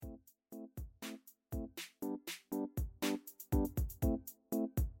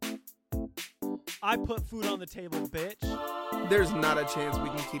I put food on the table, bitch. There's not a chance we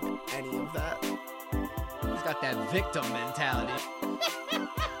can keep any of that. He's got that victim mentality.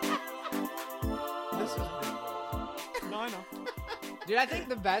 This is No, I know. Dude, I think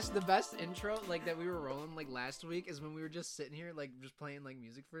the best intro like that we were rolling like last week is when we were just sitting here like just playing like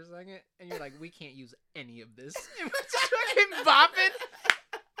music for a second, and you're like, we can't use any of this. And we're just fucking bopping.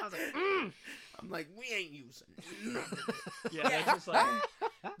 I was like, I'm like, we ain't using nothing. Yeah, that's just like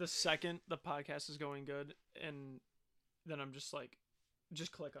the second the podcast is going good, and then I'm just like,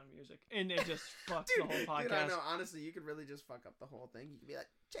 just click on music, and it just fucks the whole podcast. Dude, I know. Honestly, you could really just fuck up the whole thing. You could be like,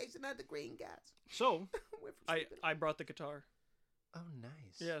 chasing at the green cats. So, I brought the guitar. oh, nice.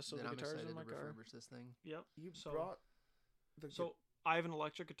 Yeah, so then the I'm guitar's excited in my to car. refurbish this thing. Yep. You So- brought the So I have an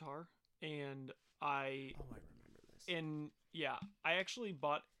electric guitar, and I remember this. and yeah, I actually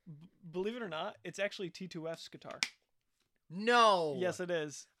bought. Believe it or not, it's actually T2F's guitar. No. Yes, it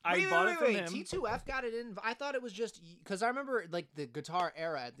is. Wait, I bought wait, it from wait. him. T2F got it in. I thought it was just because I remember like the guitar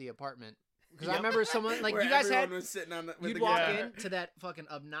era at the apartment. Because I Yep. remember someone like Where you guys everyone had. was sitting on the, with You'd the walk guitar. into that fucking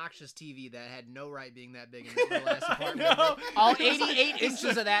obnoxious TV that had no right being that big in the last apartment. know. All It's like- 88 it's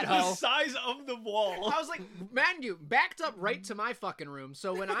inches of that the hoe. size of the wall. I was like, man, you backed up right to my fucking room.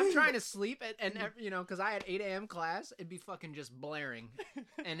 So when I'm trying to sleep and you know, because I had 8 a.m. class, it'd be fucking just blaring,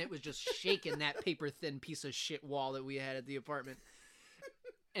 and it was just shaking that paper thin piece of shit wall that we had at the apartment.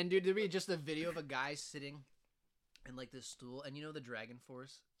 And dude, there'd be just a video of a guy sitting in like this stool, and you know the Dragon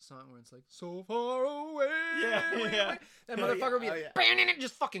Force song where it's like so far away. Yeah, yeah. That Oh, motherfucker would be yeah. Oh, yeah.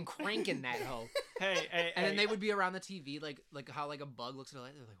 just fucking cranking that hoe. Hey, And then they would be around the TV like how like a bug looks at a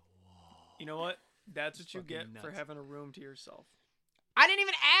light. They're like, whoa. You know what? That's It's what you get fucking for nuts. having a room to yourself. I didn't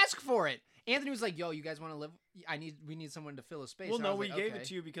even ask for it. Anthony was like, "Yo, you guys want to live? We need someone to fill a space." Well, And I no, was we like, gave okay. it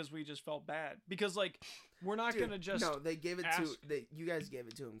to you because we just felt bad. Because like, we're not Dude, gonna just. No, they gave it ask- you guys gave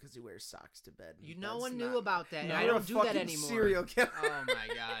it to him because he wears socks to bed. You no That's one knew not- about that. No, and I You're don't a do that fucking anymore. Serial killer. Oh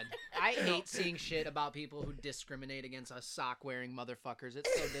my god, I hate seeing shit about people who discriminate against us sock wearing motherfuckers.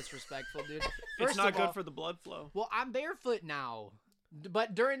 It's so disrespectful, dude. It's First not of good all- for the blood flow. Well, I'm barefoot now,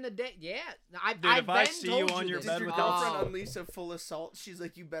 but during the day, yeah, I've Dude, if I been see told you on your this. Did bed your with girlfriend Oh. unleash a full assault? She's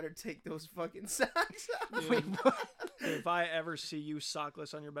like, you better take those fucking socks off. Wait, what? Dude, if I ever see you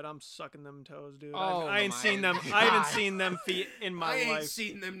sockless on your bed, I'm sucking them toes, dude. Oh I ain't my seen them. God. I haven't seen them feet in my I ain't life.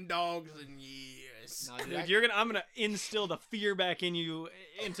 seen them dogs in years. No, dude, Dude, I'm gonna instill the fear back in you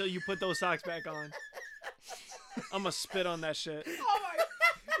until you put those socks back on. I'm gonna spit on that shit. Oh my!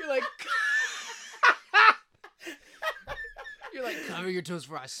 You're like, you're like, cover your toes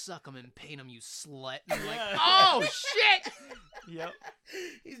before I suck them and paint them, you slut. And I'm like, Yeah. oh shit! Yep.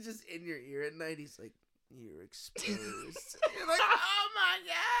 He's just in your ear at night. He's like, you're exposed. You're like, oh my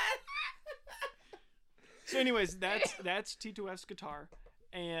god. So, anyways, that's T2F's guitar,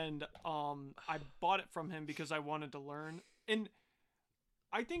 and I bought it from him because I wanted to learn. And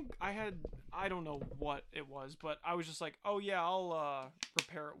I think I don't know what it was, but I was just like, oh yeah, I'll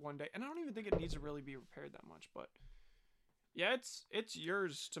repair it one day. And I don't even think it needs to really be repaired that much, but yeah, it's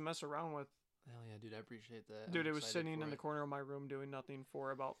yours to mess around with. Hell yeah, dude, I appreciate that. Dude, I'm it was excited sitting for in the it. corner of my room doing nothing for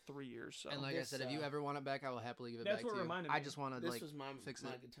about 3 years. So And like This, I said, if you ever want it back, I will happily give it That's back what to you. reminded I me. just want to This like was my fix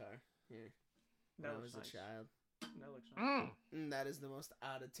my it. guitar here when that I looks was nice. a child. That looks nice. That is the most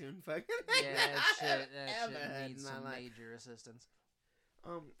out of tune fucking Yeah, thing that ever shit had needs in my some life. major assistance.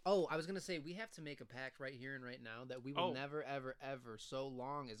 Oh, I was gonna say we have to make a pact right here and right now that we will Oh. never, ever, ever, so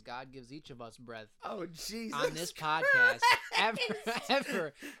long as God gives each of us breath oh, Jesus! on this Christ.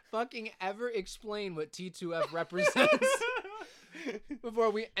 podcast, ever explain what T2F represents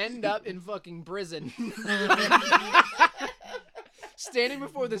before we end up in fucking prison, standing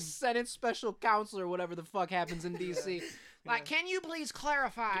before the Senate special counsel or whatever the fuck happens in DC. Like, can you please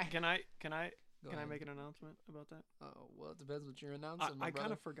clarify? Can I Go Can I ahead. make an announcement about that? Oh, well, it depends what you're announcing. I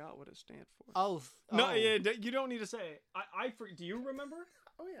kind of forgot what it stands for. Oh. No, yeah, you don't need to say it. Do you remember?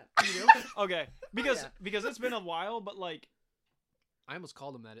 Oh yeah. You do? Okay, because yeah. because it's been a while, but like, I almost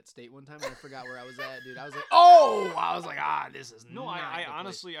called him that at state one time and I forgot where I was at, dude. I was like, oh! I was like, this is no, not I the place.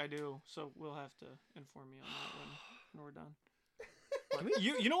 honestly I do. So we'll have to inform me on that when we're done. But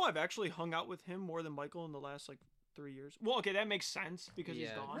you know I've actually hung out with him more than Michael in the last like 3 years. Well, okay, that makes sense because he's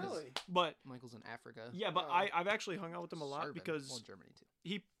Yeah, gone. Really? But Michael's in Africa. yeah, but Oh. I've actually hung out with him a lot Serving. because Well, in Germany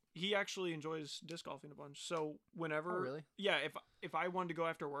too. he actually enjoys disc golfing a bunch. So whenever, Oh, really? yeah, if I wanted to go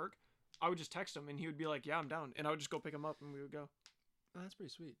after work, I would just text him and he would be like, "Yeah, I'm down," and I would just go pick him up and we would go. Oh, that's pretty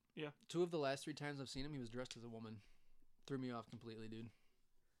sweet. Yeah. 2 of the last 3 times I've seen him, he was dressed as a woman. Threw me off completely, dude.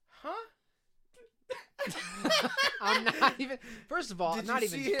 Huh? I'm not even. First of all, Did I'm not you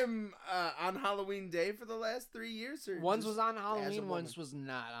even. see him on Halloween Day for the last 3 years? Or Once just was on as a Halloween, woman? once was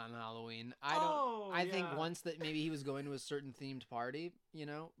not on Halloween. I don't. Oh, I think yeah. once that maybe he was going to a certain themed party,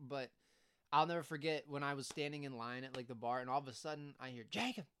 but I'll never forget when I was standing in line at like the bar, and all of a sudden I hear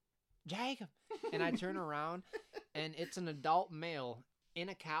Jacob, and I turn around, and it's an adult male in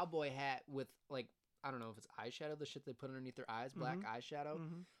a cowboy hat with like I don't know if it's eyeshadow, the shit they put underneath their eyes, black eyeshadow,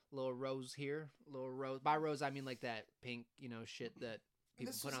 little rose here, little rose. By rose I mean like that pink, shit that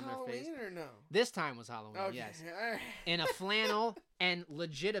people This put was on Halloween their face. or no? This time was Halloween, Okay. yes. All right. In a flannel and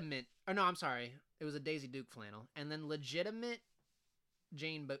legitimate. Oh no, I'm sorry. It was a Daisy Duke flannel, and then legitimate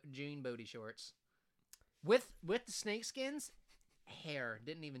Jane Bodie shorts with the snake skins. Hair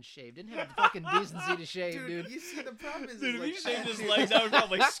didn't even shave. Didn't have the fucking decency to shave, dude. You see, the problem is, Dude, is if he like, shaved his legs, I would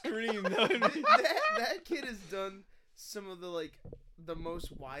probably scream. that kid has done some of the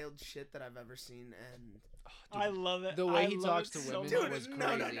most wild shit that I've ever seen, and I love it. The way I he love talks it to so women much. was dude, no,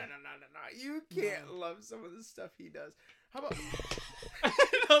 crazy. you can't love some of the stuff he does. How about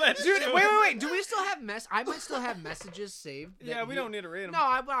No, that's Dude, true. wait. Do we still have I might still have messages saved. that Yeah, we don't need to read them. No,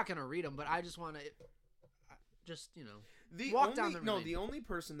 I'm not gonna read them, but I just want to, walk down the the only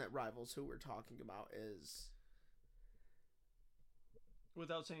person that rivals who we're talking about is,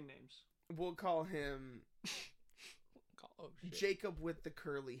 Without saying names. we'll call him Oh, shit. Jacob with the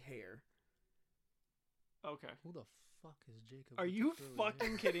curly hair. Okay. Who the fuck is Jacob? Are with the you curly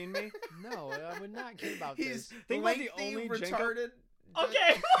fucking kidding me? hair? No, I would not care about He's this. Think about the lengthy, only Jacob- retarded.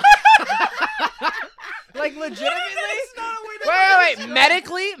 Okay. Like legitimately? That's not a way to Wait. describe-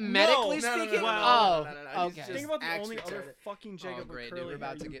 Medically No, speaking. Well, Oh, He's okay. just Think about the acts only other retarded. fucking Jacob great, with dude, curly we're about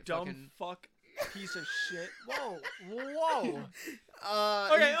hair, to you get dumb fucking- fuck piece of shit. Whoa.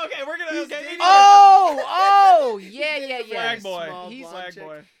 Okay, we're gonna. he's Okay. dating- Oh, yeah. Flag boy. Small He's blonde Flag chick.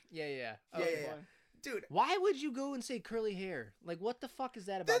 boy. Yeah. Yeah, Okay. yeah. Dude, Why would you go and say curly hair? Like, what the fuck is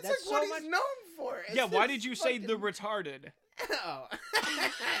that about? that's like so what much. he's known for. It's Yeah, why this did you say the fucking- retarded? Oh.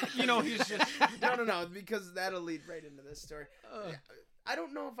 He's just no, because that'll lead right into this story. Ugh. I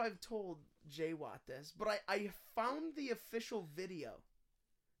don't know if I've told Jay Watt this, but I found the official video.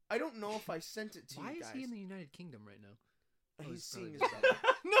 I don't know if I sent it to Why you is guys. he in the United Kingdom right now? Oh, He's seeing his probably brother.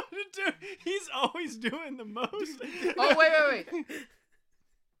 no, dude. He's always doing the most. Oh, wait.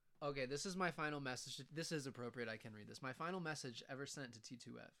 Okay, this is my final message. This is appropriate. I can read this. My final message ever sent to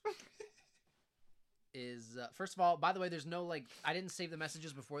T2F is, first of all, by the way, there's no, I didn't save the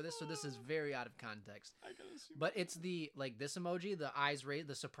messages before this, so this is very out of context. I gotta see. But it's the, this emoji, the eyes raised,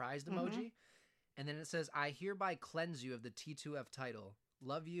 the surprised emoji. And then it says, I hereby cleanse you of the T2F title.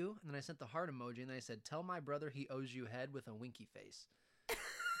 Love you. And then I sent the heart emoji, and then I said, tell my brother he owes you head with a winky face.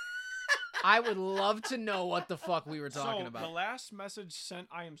 I would love to know what the fuck we were talking about. The last message sent,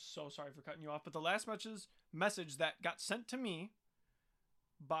 I am so sorry for cutting you off, but the last message that got sent to me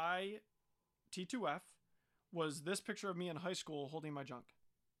by T2F was this picture of me in high school holding my junk.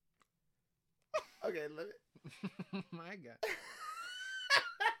 Okay, let me... My God.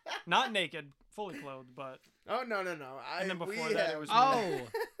 Not naked, fully clothed, but Oh, no. And then before we that, have- it was- Oh,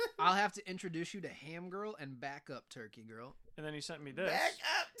 I'll have to introduce you to Ham Girl and Back Up Turkey Girl. and then he sent me this. Back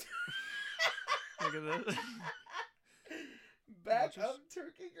up. Look at this. Back Watch this. up,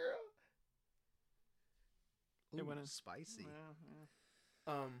 turkey girl. It Ooh, went in. spicy.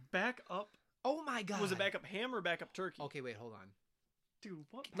 Yeah. Back up. Oh my God. Was it back up ham or back up turkey? Okay, wait, hold on. Dude,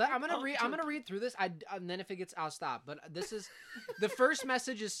 what? I'm gonna back read. up I'm gonna turkey? read through this. And then if it gets, I'll stop. But this is the first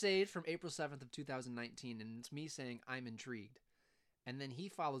message is saved from April 7th of 2019, and it's me saying I'm intrigued. And then he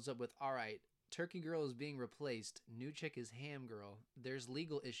follows up with, "All right, Turkey Girl is being replaced. New chick is Ham Girl. There's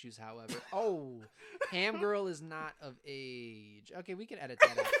legal issues, however. Oh, Ham Girl is not of age. Okay, we can edit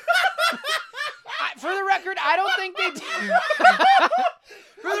that out. For the record, I don't think they did.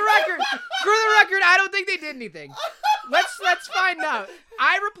 For the record, I don't think they did anything. Let's find out.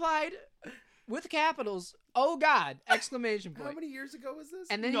 I replied with capitals. Oh God! Exclamation point. How many years ago was this?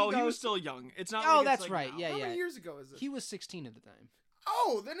 And then No, he he goes, was still young. It's not. Oh, like it's that's like right. now. Yeah, How yeah. many years ago was this? He was 16 at the time.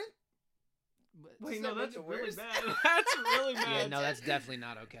 Oh, then it. Wait, Does no, that that's make it really worse? bad. That's really bad. Yeah, no, that's definitely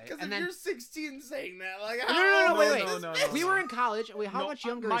not okay. Because if And then you're 16 saying that, like, no, wait, how wait. old is No, this? we were in college. Wait, how No, much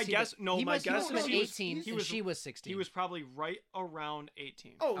younger my is he? guess- no, he my must, guess he must is have he been was- 18, he and was- she was 16. He was probably right around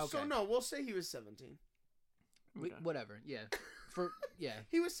 18. Oh, Okay. so no, we'll say he was 17. Okay. Whatever. Yeah. Yeah.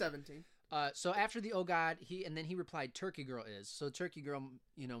 He was 17. So after the oh God, he replied, Turkey Girl is. So Turkey Girl,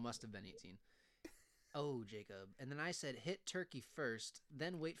 must have been 18. Oh, Jacob. And then I said, hit turkey first,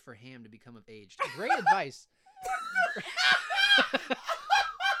 then wait for ham to become of age. Great advice.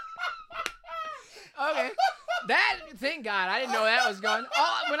 Okay. Thank God, I didn't know that was going.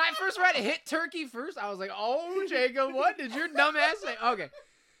 Oh, when I first read it, hit turkey first, I was like, oh, Jacob, what did your dumb ass say? Okay,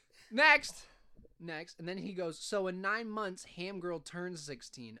 next, and then he goes, so in 9 months, Ham Girl turns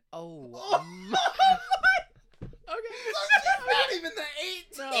 16. Oh, okay. Not even the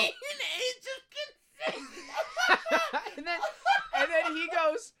 18 age of consent. and then he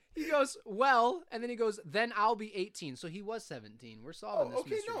goes, well, and then he goes, then I'll be 18. So he was 17. We're solving this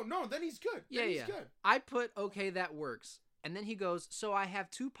mystery. No, then he's good. He's good. I put, okay, that works. And then he goes, so I have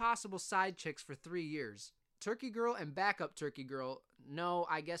 2 possible side chicks for 3 years. Turkey Girl and backup Turkey Girl. No,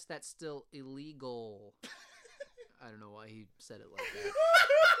 I guess that's still illegal. I don't know why he said it like that.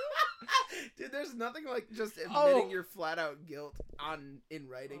 Dude, there's nothing like just admitting your flat out guilt in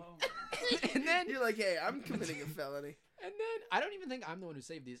writing. And then you're like, hey, I'm committing a felony. And then I don't even think I'm the one who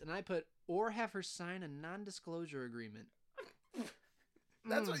saved these. And I put, or have her sign a non-disclosure agreement.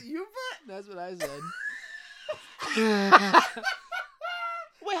 That's what you put? That's what I said.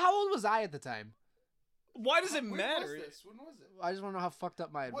 Wait, how old was I at the time? Why does it When matter? was this? When was it? I just want to know how fucked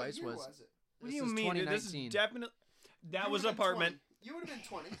up my advice What year was. was it? What do you mean? Dude? This is 2019. definitely. That You was would've been apartment. 20. You would have been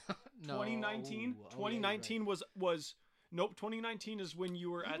 20. No. 2019. Oh, yeah, 2019 you're was nope. 2019 is when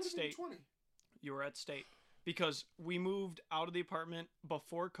you were You at would've been state. 20. You were at state because we moved out of the apartment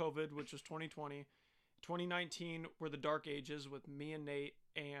before COVID, which was 2020. 2019 were the dark ages with me and Nate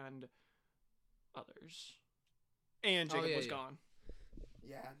and others. And Jacob yeah, was yeah. gone.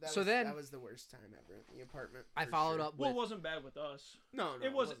 Yeah, that was the worst time ever in the apartment. I for followed sure. up with. Well, it wasn't bad with us. No,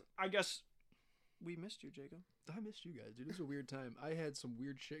 it wasn't. I guess we missed you, Jacob. I missed you guys, dude. It was a weird time. I had some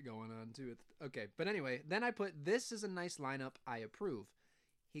weird shit going on too. Okay, but anyway, then I put, this is a nice lineup. I approve.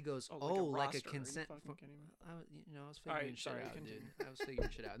 He goes, like a roster. Are you consent. fucking kidding me? I was figuring Alright, shit sorry, out, continue. dude. I was figuring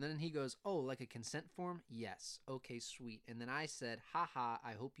shit out. And then he goes, oh, like a consent form? Yes. Okay, sweet. And then I said, haha,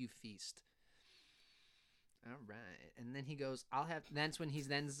 I hope you feast. All right. And then he goes, that's when he's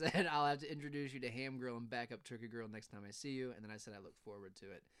then said, I'll have to introduce you to Ham Girl and backup Turkey Girl next time I see you. And then I said, I look forward to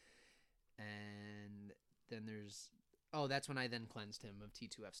it. And then that's when I then cleansed him of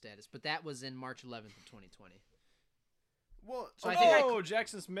T2F status. But that was in March 11th of 2020. Well, So I think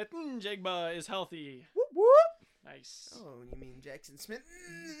Jackson Smith Jigba is healthy. Whoop, whoop. Nice. Oh, you mean Jackson Smith?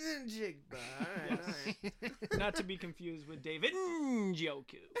 Jigba. All right. Not to be confused with David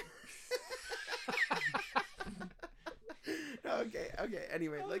Njoku. Okay.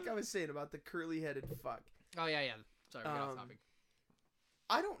 Anyway, like I was saying about the curly-headed fuck. Oh, yeah. Sorry, we got off topic.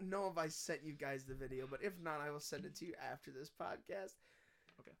 I don't know if I sent you guys the video, but if not, I will send it to you after this podcast.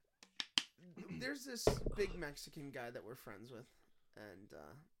 Okay. There's this big Mexican guy that we're friends with, and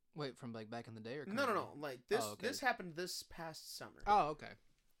Wait, from like back in the day or no, currently? like this. Oh, okay. This happened this past summer. Oh, okay.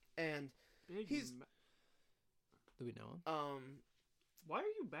 And Big He's- Do we know him? Why are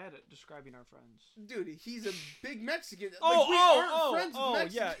you bad at describing our friends? dude, he's a big Mexican. We Oh, aren't friends with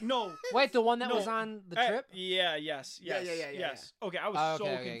Mexicans. yeah, no. Wait, the one that No. was on the Eh, trip? yes. Yeah. Okay, I was Oh,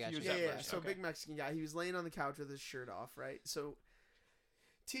 so okay, gotcha. confused Yeah, at yeah. first. So Okay. big Mexican guy. He was laying on the couch with his shirt off, right? So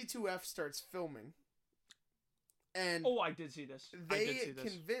T2F starts filming, and Oh, I did see this. I they did see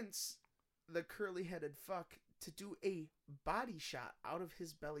this. convince the curly-headed fuck to do a body shot out of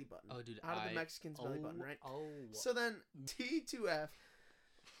his belly button. Oh, dude, out of the Mexican's belly button, right? Oh. So then T2F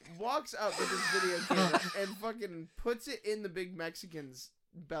walks up with his video camera and fucking puts it in the big Mexican's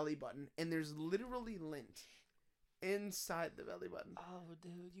belly button, and there's literally lint inside the belly button. Oh,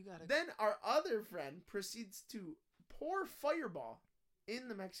 dude, you gotta. Then our other friend proceeds to pour fireball in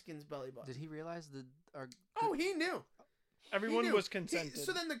the Mexican's belly button. Did he realize Oh, he knew. Everyone He knew. was consented.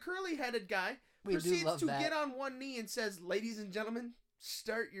 So then the curly-headed guy We do proceeds love to that. get on one knee and says, "Ladies and gentlemen,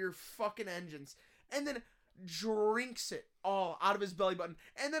 start your fucking engines," and then drinks it all out of his belly button.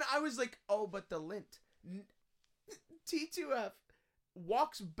 And then I was like, "Oh, but the lint." T2F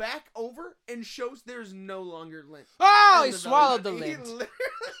walks back over and shows there's no longer lint. Oh, in he the swallowed the belly lint. button.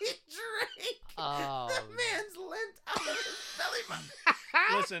 He literally drank Oh. the man's lint out of his belly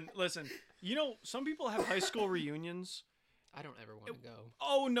button. Listen. You know, some people have high school reunions. I don't ever want to go.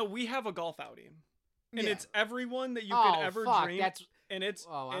 Oh no, we have a golf outing, and Yeah. it's everyone that you Oh, could ever fuck, dream. that's- And it's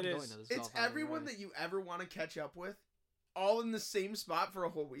Oh, I'm it going is to this. It's golf outing everyone already. that you ever want to catch up with, all in the same spot for a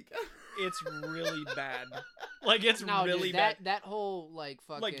whole weekend. it's really bad. Like it's No, really dude, bad. that whole like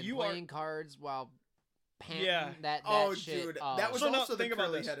fucking you are- playing cards while panting. Yeah. That Oh, shit. dude, Oh. that was So now, also the think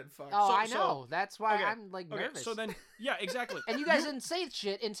about this. curly-headed fuck. Oh, so- I so- know. That's why okay, I'm like Okay, nervous. so then yeah, exactly. and you guys didn't say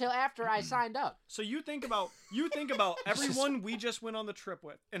shit until after I signed up. So you think about everyone we just went on the trip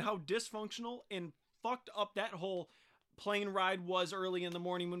with and how dysfunctional and fucked up that whole plane ride was early in the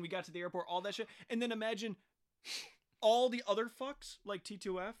morning when we got to the airport, all that shit. And then imagine all the other fucks like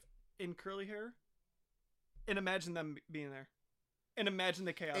T2F in curly hair and imagine them being there, and imagine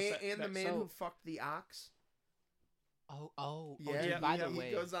the chaos. And the man who fucked the ox. Yeah. Dude, by the way,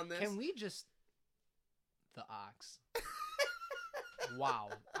 he goes on this. Can we just the ox? Wow,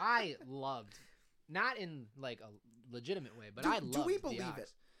 I loved, not in like a legitimate way, but I loved. Do we believe the ox.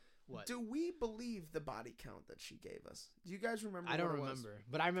 it? What? Do we believe the body count that she gave us? Do you guys remember? I don't what it remember, was?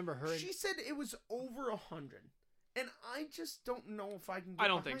 but I remember her. She said it was over 100, and I just don't know if I can. Get I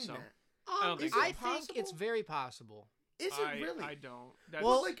don't think behind so. That. I don't think is so. it I think it's very possible. Is it really? I don't. That's,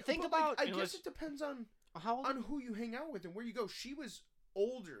 Well, like, think but, about- Like, I guess it depends on How old? who you hang out with and where you go. She was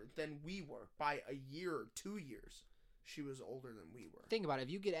older than we were by a year or 2 years. She was older than we were. Think about it. If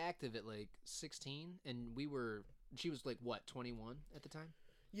you get active at like 16, and she was like what, 21 at the time?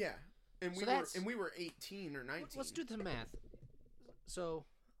 Yeah, and we were 18 or 19. Let's do the math. So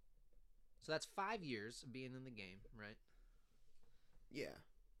that's 5 years of being in the game, right? Yeah.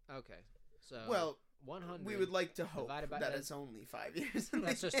 Okay. So Well, 100. we would like to hope divided by- that that's- it's only 5 years.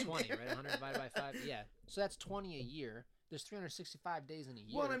 That's just 20, right? 100 divided by 5. Yeah. So that's 20 a year. There's 365 days in a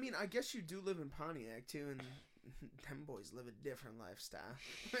year. Well, I mean, I guess you do live in Pontiac too, and them boys live a different lifestyle.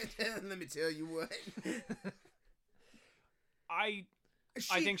 Let me tell you what. I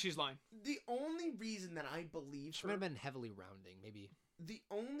think she's lying. The only reason that I believe she her, might have been heavily rounding, maybe the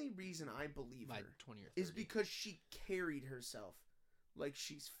only reason I believe by her 20 or 30. is because she carried herself like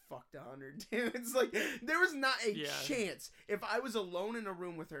she's fucked 100 dudes. Like, there was not a chance if I was alone in a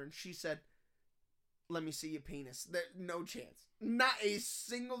room with her and she said, "Let me see your penis." No chance. Not a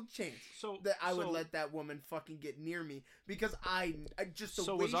single chance that I would let that woman fucking get near me, because I just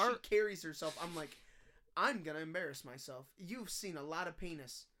the way she carries herself, I'm like, I'm gonna embarrass myself. You've seen a lot of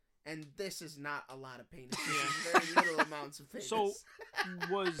penis, and this is not a lot of penis. This is very little amounts of penis. So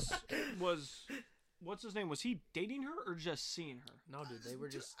was what's his name? Was he dating her or just seeing her? No, dude, they were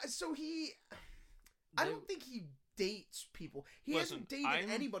just. So I don't think he dates people. He hasn't dated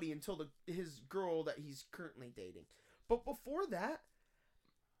anybody until his girl that he's currently dating. But before that,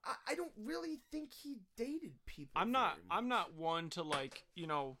 I don't really think he dated people. I'm not one to like,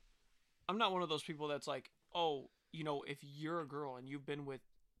 I'm not one of those people that's like, oh, if you're a girl and you've been with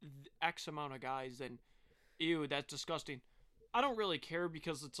X amount of guys, then ew, that's disgusting. I don't really care,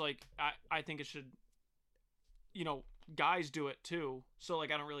 because it's like I think it should, guys do it too. So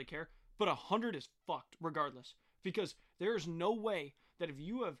like I don't really care. But 100 is fucked regardless, because there's no way that if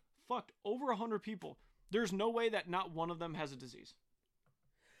you have fucked over 100 people, there's no way that not one of them has a disease.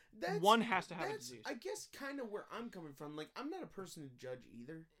 One has to have a disease. I guess kind of where I'm coming from. Like, I'm not a person to judge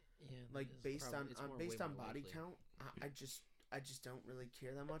either. Yeah, like based on body count, I just don't really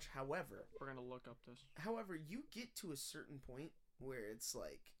care that much. However, we're gonna look up this. However, you get to a certain point where it's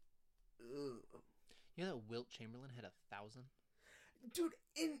like, ugh. You know that Wilt Chamberlain had 1,000? Dude,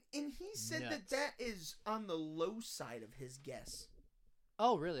 and he said that is on the low side of his guess.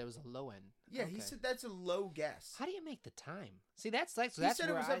 Oh, really? That was a low end. Yeah, okay. He said that's a low guess. How do you make the time? See, that's like he said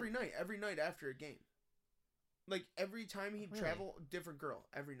it was every night after a game. Like every time he'd travel, different girl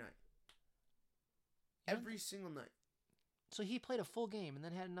every night. Every single night. So he played a full game and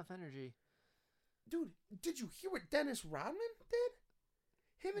then had enough energy. Dude, did you hear what Dennis Rodman did?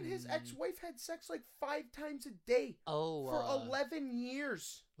 Him and his ex-wife had sex like 5 times a day. Oh, for 11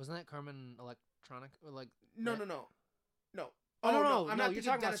 years. Wasn't that Carmen Electronic? Or like no. Oh, no. I'm not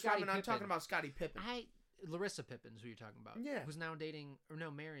talking about Scottie Pippen. I'm talking about Scottie Pippen. Larissa Pippen's who you're talking about. Yeah. Who's now marrying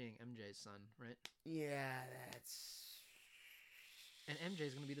MJ's son, right? Yeah, that's... And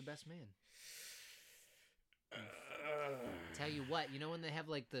MJ's going to be the best man. Tell you what, when they have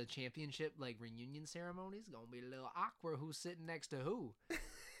like the championship like reunion ceremonies, going to be a little awkward who's sitting next to who.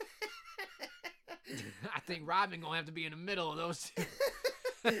 I think Rodman going to have to be in the middle of those two.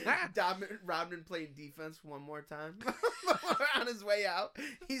 Rodman playing defense one more time on his way out.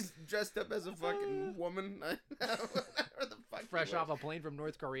 He's dressed up as a fucking woman. Fresh off a plane from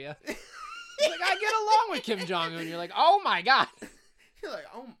North Korea. Like, I get along with Kim Jong-un. You're like, oh my god. You're like,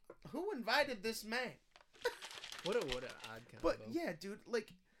 oh, who invited this man? What an odd combo. But yeah, dude,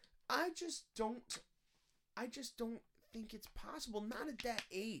 like, I just don't think it's possible. Not at that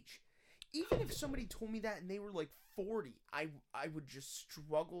age. Even if somebody told me that and they were like 40, I would just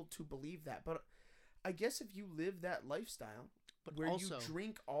struggle to believe that. But I guess if you live that lifestyle, but where also, you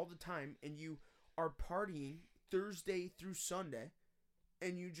drink all the time and you are partying Thursday through Sunday,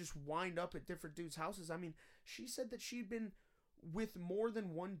 and you just wind up at different dudes' houses. I mean, she said that she'd been with more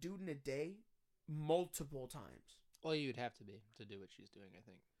than one dude in a day multiple times. Well, you'd have to be to do what she's doing, I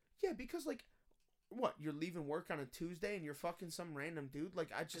think. Yeah, because like, what, you're leaving work on a Tuesday and you're fucking some random dude?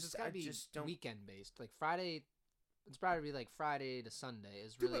 Like, I just don't. Weekend based, like Friday It's probably like Friday to Sunday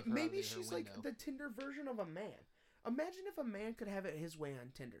is Dude, really but maybe probably she's her like window. the Tinder version of a man. Imagine if a man could have it his way on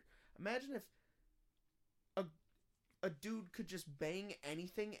Tinder. Imagine if a dude could just bang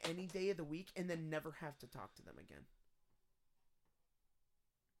anything any day of the week and then never have to talk to them again.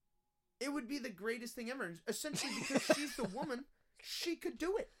 It would be the greatest thing ever. Essentially, because she's the woman, she could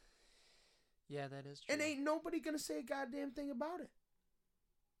do it. Yeah, that is true. And ain't nobody gonna say a goddamn thing about it.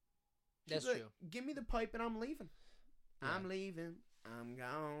 That's She's like, true. Give me the pipe and I'm leaving. Yeah. I'm leaving. I'm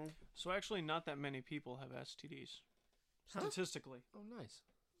gone. So actually, not that many people have STDs Huh? statistically Oh, nice.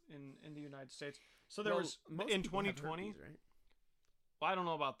 in the United States. So there Well, was most in people have 2020. herpes, right? Well, I don't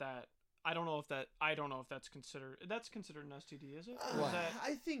know about that. I don't know if that's considered an STD, is it? Or What? is that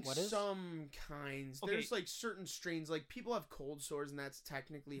I think What is? some kinds. Okay. There's like certain strains. Like people have cold sores, and that's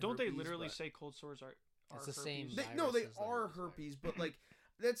technically don't they herpes, literally but- say cold sores are It's the herpes? same No, they virus as the are herpes virus. herpes, but like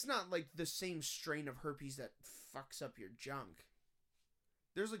that's not like the same strain of herpes that fucks up your junk.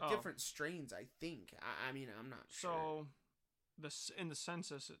 There's like Oh. different strains, I think. I mean, I'm not sure. So, in the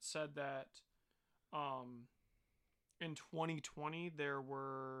census, it said that, in 2020 there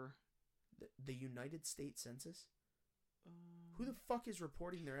were. The United States Census? Who the fuck is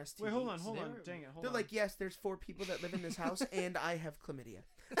reporting their STDs? Wait, hold on. They're- Dang it, hold They're on. like, yes, there's 4 people that live in this house, and I have chlamydia.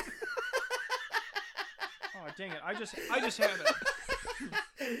 Oh, dang it! I just had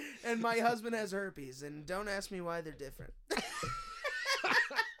it. And my husband has herpes, and don't ask me why they're different.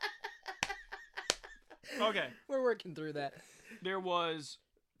 Okay, We're working through that. there was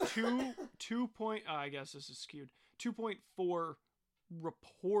I guess this is skewed. 2.4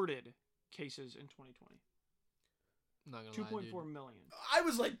 reported cases in 2020. I'm not gonna lie, 2.4 million. I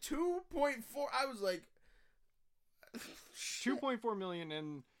was like 2.4. I was like 2.4 million,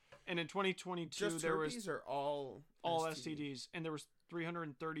 and in 2022 just there herpes was or all STDs, and there was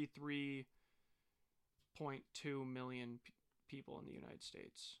 333.2 million people in the United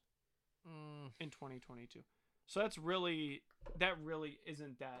States in 2022. So that really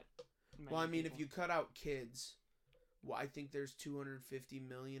isn't that many. Well, I mean, people. if you cut out kids, well, I think there's 250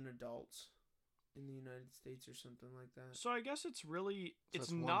 million adults in the United States or something like that. So I guess it's it's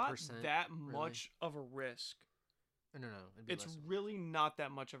not 1%, that really. much of a risk. No. It'd be It's less. really not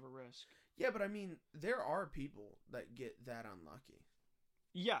that much of a risk. Yeah, but I mean, there are people that get that unlucky.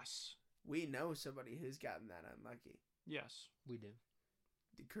 Yes. We know somebody who's gotten that unlucky. Yes. We do.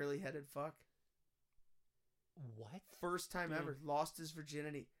 The curly-headed fuck. What? First time Yeah. ever. Lost his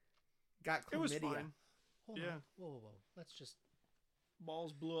virginity. Got chlamydia. It was fine. Hold Yeah. on. Whoa. Let's just.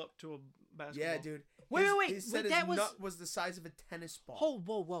 Balls blew up to a basketball. Yeah, dude. Wait. He said that his was. nut was the size of a tennis ball. Hold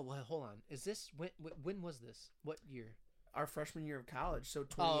on. Is this when was this? What year? Our freshman year of college, so Oh,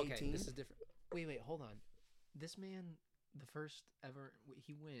 2018. okay. This is different. Wait. Hold on. This man, the first ever,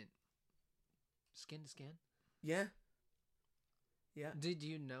 he went skin to skin. Yeah. Yeah. Did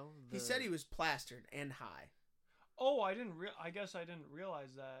you know? He said he was plastered and high. Oh, I guess I didn't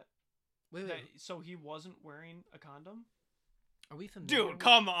realize that. Wait. So he wasn't wearing a condom? Are we familiar? Dude, with,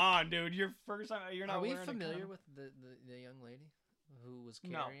 come on, dude. Your first time. You're not Are we wearing a familiar condom? with the young lady who was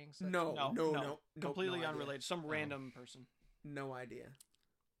No. carrying? such- No. Completely no idea. unrelated. Some random person. No idea.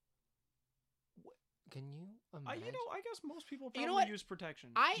 Can you imagine? I guess most people probably You know what? use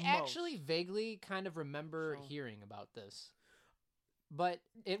protection. I Most. actually vaguely kind of remember So- hearing about this, but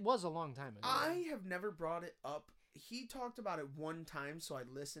it was a long time ago. I have never brought it up. He talked about it one time, so I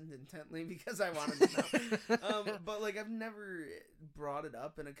listened intently because I wanted to know. But like, I've never brought it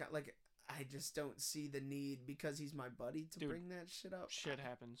up, and like, I just don't see the need because he's my buddy to Dude, bring that shit up. Shit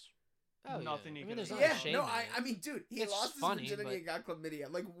happens. Oh, yeah. Nothing I you mean, can there's do. not Yeah, shame no, in it. I mean, dude, he It's lost his funny, virginity but- and got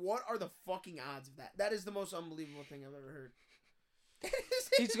chlamydia. Like, what are the fucking odds of that? That is the most unbelievable thing I've ever heard.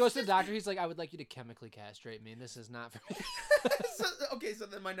 He goes to the doctor. He's like, "I would like you to chemically castrate me. This is not for me." So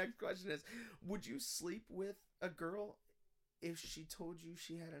then my next question is, would you sleep with a girl if she told you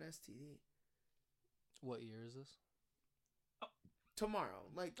she had an STD? What year is this? Tomorrow.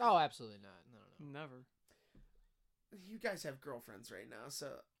 Like, Oh, absolutely not. No. Never. you guys have girlfriends right now,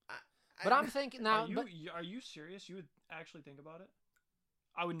 so... But I'm thinking now. Are you serious? You would actually think about it?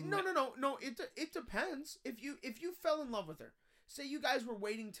 I would. No. It depends. If you fell in love with her, say you guys were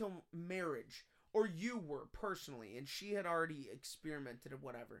waiting till marriage, or you were personally, and she had already experimented or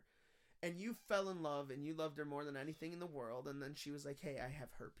whatever, and you fell in love and you loved her more than anything in the world, and then she was like, "Hey, I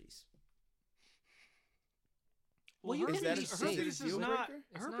have herpes." Well, you Is can that be a- safe. is it a deal not. breaker?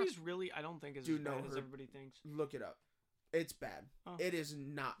 It's Herpes really, I don't think is Dude, as no, bad as everybody thinks. Look it up. It's bad. Oh. It is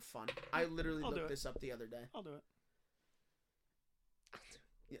not fun. I literally I'll do looked it. this up the other day. I'll do it.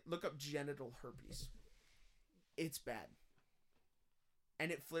 Yeah, look up genital herpes. It's bad. And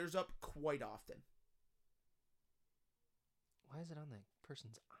it flares up quite often. Why is it on that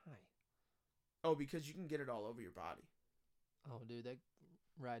person's eye? Oh, because you can get it all over your body. Oh, dude, that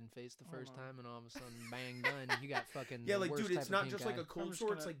riding face the first Hold on. time, and all of a sudden, bang, done. You got fucking Yeah, the like, worst dude, it's type of not just pink like a eye. cold just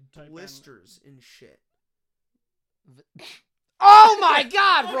sore. It's gonna like type in- blisters and shit. Oh my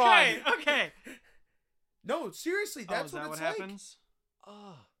God, Ron! Okay. No, seriously, Oh, that's is what that it's what like. happens?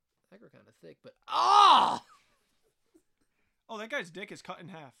 Oh, I think we're kind of thick, but oh, Oh, that guy's dick is cut in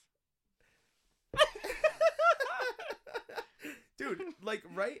half. Dude, like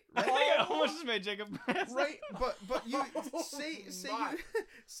right, I right, think I almost just made Jacob right. But you say my. you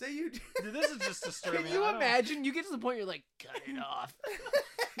say you. Dude, this is just disturbing. can you I don't- imagine? You get to the point you're like, cut it off.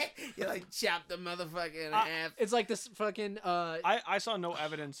 You like chop the motherfucker in Uh, half. It's like this fucking I saw no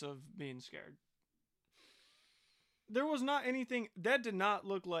evidence of being scared. There was not anything that did not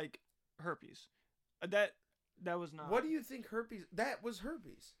look like herpes. That was not. What do you think herpes? That was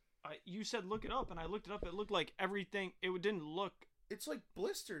herpes. You said look it up, and I looked it up. It looked like everything. It didn't look. It's like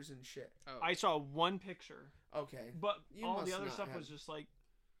blisters and shit. Oh. I saw one picture, Okay, but You all the must other not stuff have- was just like.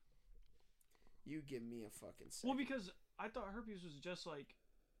 you give me a fucking second. Well, because I thought herpes was just like.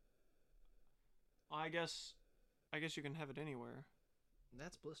 I guess you can have it anywhere.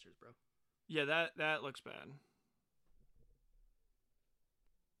 That's blisters, bro. Yeah, that looks bad.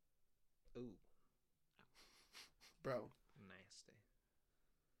 Ooh, Bro, nasty.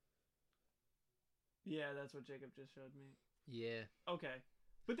 Yeah, that's what Jacob just showed me. Yeah. Okay,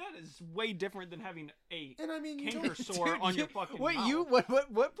 but that is way different than having a and I mean, you canker don't, sore Dude, on your you- fucking what mouth. you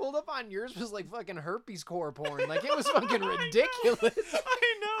what pulled up on yours was like fucking herpes core porn. Like it was fucking ridiculous.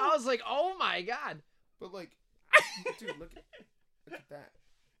 I know. I was like, oh my God. but like, dude, look at that.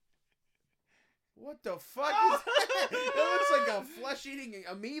 What the fuck is that? That looks like a flesh-eating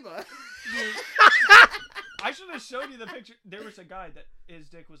amoeba. I should have showed you the picture. There was a guy that his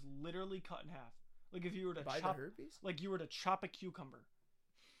dick was literally cut in half. Like if you were to By the chop, herpes? like you were to chop a cucumber,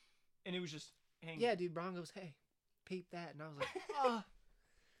 and it was just hanging. Yeah, dude. Brian goes, hey, peep that, and I was like,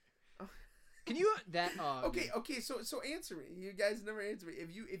 oh. Can you that? Okay. So answer me. You guys never answer me.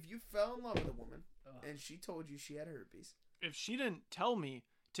 If you fell in love with a woman Ugh. and she told you she had herpes, If she didn't tell me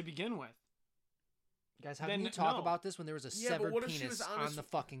to begin with, Guys, how Then can you talk no. about this when there was a Yeah, but severed what if she penis was on honest the with-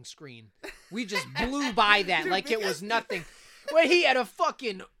 fucking screen? We just blew by that Dude, like it was because- nothing. When he had a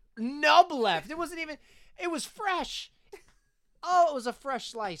fucking nub left. It wasn't even. It was fresh. Oh, it was a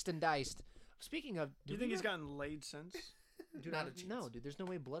fresh sliced and diced. Speaking of, do you think he's gotten laid since? Dude, Not a no, chance. dude. There's no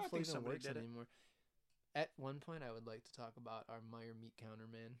way blood I flow think even somebody works did it. anymore. At one point, I would like to talk about our Meyer meat counter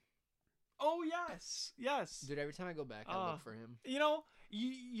man. Oh yes. Dude, every time I go back, I look for him. You know,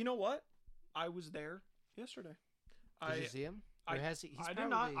 you know what? I was there yesterday. Did you see him? Or has he? He's I did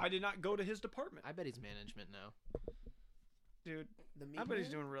probably, not. I did not go to his department, I bet he's management now. dude. the meat I bet he's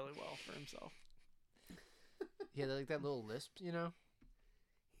man? doing really well for himself. Yeah, like that little lisp, you know.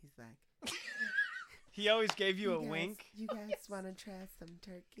 He's like, He always gave you a guys- wink. You guys want to try some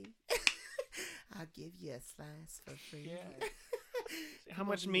turkey? I'll give you a slice for free. Yeah. How Come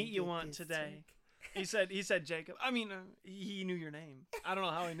much over meat and you get want this today? turkey. He said Jacob. I mean, he knew your name. I don't know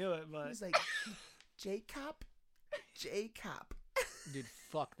how he knew it, He but was like, Jacob. Dude,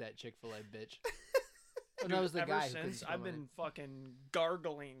 fuck that Chick-fil-A bitch. Oh, dude, that was the ever guy who couldn't since spell I've my been name. fucking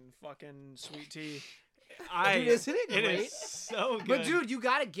gargling fucking sweet tea. Dude, isn't it It great? is so good. But dude, you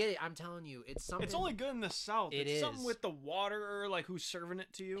gotta get it. I'm telling you, it's something. it's only good in the South. It It's something is. with the water, like who's serving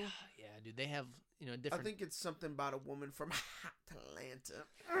it to you. Yeah, dude, they have I different. think it's something about a woman from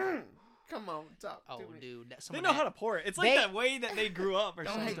Atlanta. Come on, talk Oh, to me. dude, They someone know had- how to pour it. It's like They- that way that they grew up or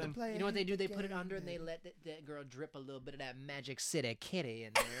Don't hate the something. player, You know what they hate do? the They put it game, under and they baby. let that girl drip a little bit of that Magic City kitty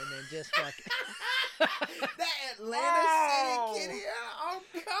in there, and then just fuck. That Atlanta Oh. City kitty. Oh,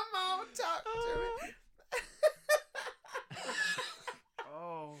 come on, talk to me.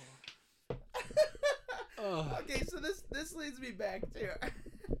 Oh. Oh. Okay, so this leads me back to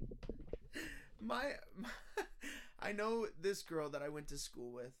my I know this girl that I went to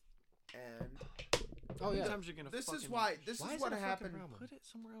school with, and Oh yeah. Sometimes you're gonna. this is fucking- why Why is what it a fucking happened. problem? Put it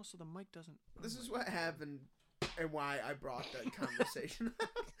somewhere else so the mic doesn't. This oh is my what God. happened, and why I brought that conversation up,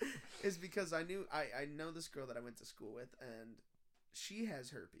 is because I know this girl that I went to school with, and she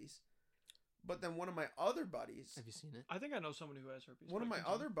has herpes. But then one of my other buddies, Have you seen it? I think I know someone who has herpes. one of but my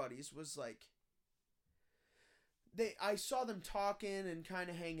continue. other buddies was like, I saw them talking and kind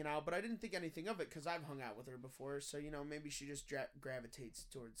of hanging out, but I didn't think anything of it because I've hung out with her before, so maybe she just gravitates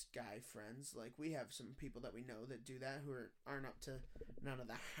towards guy friends. Like, we have some people that we know that do that who aren't up to none of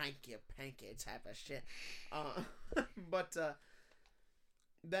the hanky panky type of shit. But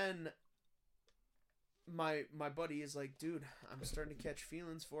then my buddy is like, dude, I'm starting to catch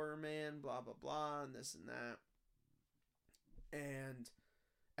feelings for her, man, blah blah blah, and this and that. And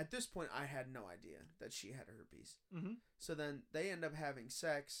at this point, I had no idea that she had herpes. Mm-hmm. So then they end up having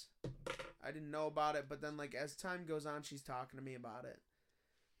sex. I didn't know about it, but then like as time goes on, she's talking to me about it.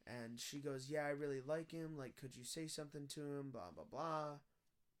 And she goes, yeah, I really like him. Like, could you say something to him? Blah, blah, blah.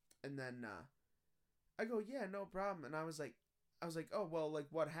 And then I go, yeah, no problem. And I was like, oh, well, like,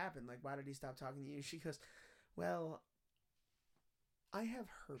 what happened? Like, why did he stop talking to you? She goes, well, I have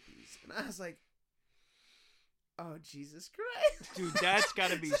herpes. And I was like, oh, Jesus Christ. Dude, that's got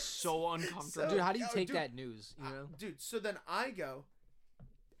to be so uncomfortable. Dude, how do you take that news, you know? Dude, so then I go,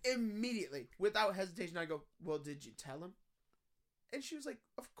 immediately, without hesitation, I go, well, did you tell him? And she was like,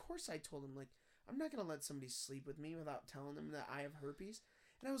 of course I told him. Like, I'm not going to let somebody sleep with me without telling them that I have herpes.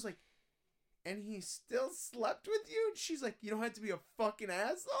 And I was like, and he still slept with you? And she's like, you don't have to be a fucking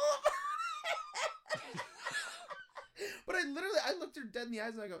asshole. But I looked her dead in the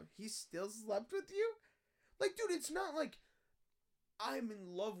eyes and I go, he still slept with you? Like, dude, it's not like I'm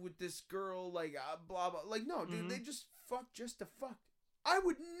in love with this girl, like, blah, blah. Like, no, dude, they just fuck just to fuck. I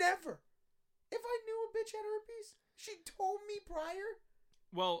would never. If I knew a bitch had herpes, she told me prior.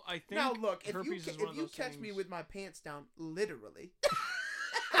 Well, I think now look, if you catch me with my pants down, literally.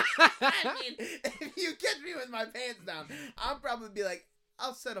 I mean, if you catch me with my pants down, I'll probably be like,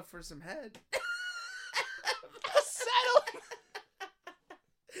 I'll settle for some head.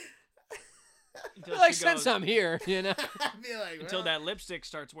 Like, send some here, you know? I'd be like, until that lipstick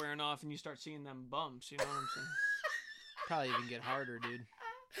starts wearing off and you start seeing them bumps, you know what I'm saying? Probably even get harder, dude.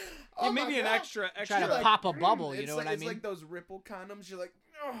 Oh, yeah, maybe an extra Try to like, pop a bubble, you know what I mean? It's like those Ripple condoms. You're like,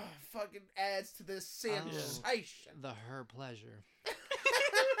 oh, fucking adds to this sensation. The her pleasure.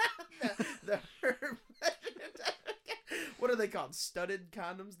 the her pleasure. What are they called? Studded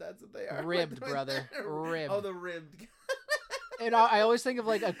condoms? That's what they are. Ribbed, brother. Ribbed. Oh, the ribbed. And I always think of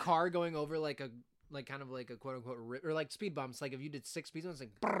like a car going over like kind of like a quote unquote rib, or like speed bumps. Like if you did 6 speed bumps,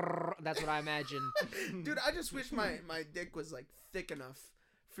 like brrr, that's what I imagine. Dude, I just wish my dick was like thick enough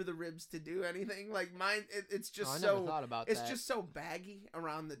for the ribs to do anything. Like mine, it's just I never thought about it's that. just so baggy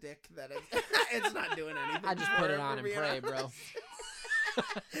around the dick that it's not doing anything. I just put it on and pray, bro.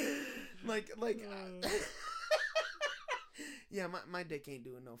 Yeah, my dick ain't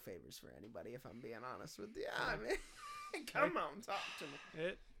doing no favors for anybody, if I'm being honest with you. I mean, come on, talk to me.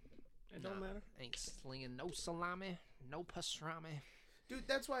 It don't matter. Ain't slinging no salami, no pastrami. Dude,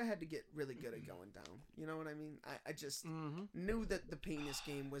 that's why I had to get really good at going down. You know what I mean? I just knew that the penis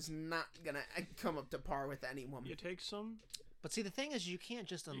game was not going to come up to par with any woman. You take some. But see, the thing is, you can't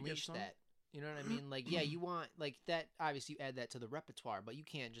just unleash that. You know what I mean? Like, yeah, you want, like, that, obviously you add that to the repertoire, but you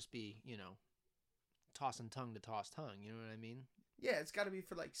can't just be, you know, tossing tongue to toss tongue. You know what I mean? Yeah, it's got to be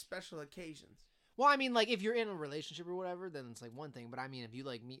for, like, special occasions. Well, I mean, like, if you're in a relationship or whatever, then it's, like, one thing. But, I mean, if you,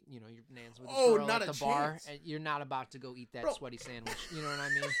 like, meet, you know, your nans with this girl at the bar, and you're not about to go eat that sweaty sandwich. You know what I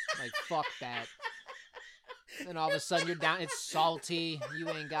mean? Like, fuck that. And all of a sudden, you're down. It's salty. You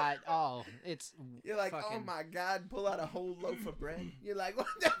ain't got, You're like, fucking, oh, my God, pull out a whole loaf of bread. You're like, what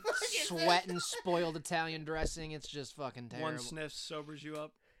the fuck is sweating, spoiled Italian dressing. It's just fucking terrible. One sniff sobers you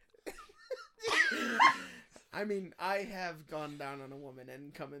up. I mean, I have gone down on a woman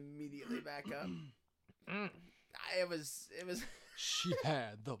and come immediately back up. It was. She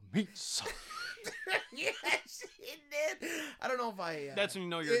had the meat sauce. Yes, she did. I don't know if I. That's when you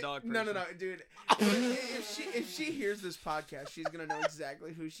know you're a dog person. No, dude. If she hears this podcast, she's gonna know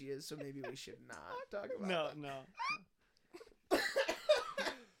exactly who she is. So maybe we should not talk about. No.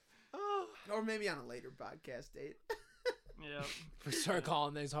 Or maybe on a later podcast date. Yeah. We start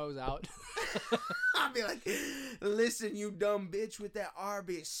calling these hoes out. I'll be like, listen, you dumb bitch with that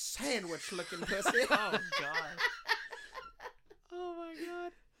Arby's sandwich looking pussy. Oh, God. Oh, my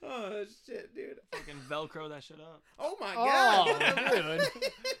God. Oh, shit, dude. Fucking Velcro that shit up. Oh, my God.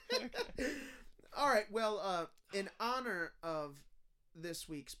 Dude. All right, well, in honor of this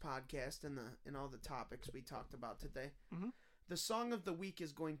week's podcast and all the topics we talked about today, the song of the week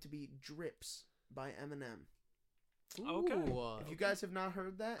is going to be Drips by Eminem. Okay. If you guys have not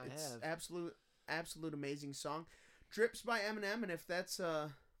heard that, it's absolute amazing song. Drips by Eminem, and if that's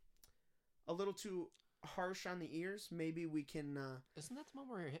a little too harsh on the ears, maybe we can Isn't that the one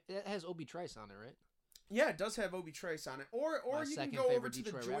where it has Obi Trice on it, right? Yeah, it does have Obi Trice on it. Or you can go over to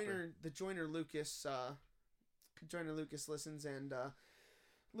the Joyner Lucas listens and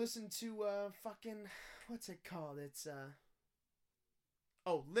listen to fucking what's it called? It's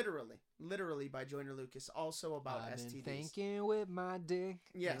Literally by Joyner Lucas, also about STDs. Been thinking with my dick.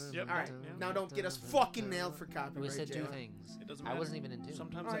 Yes. Yep. All right. Now don't get us fucking nailed for copyright. We said jail. 2 things. It doesn't matter. I wasn't even in 2.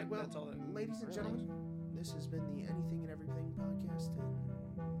 Sometimes all right, well, that's all that. ladies and gentlemen, this has been the Anything and Everything podcast, and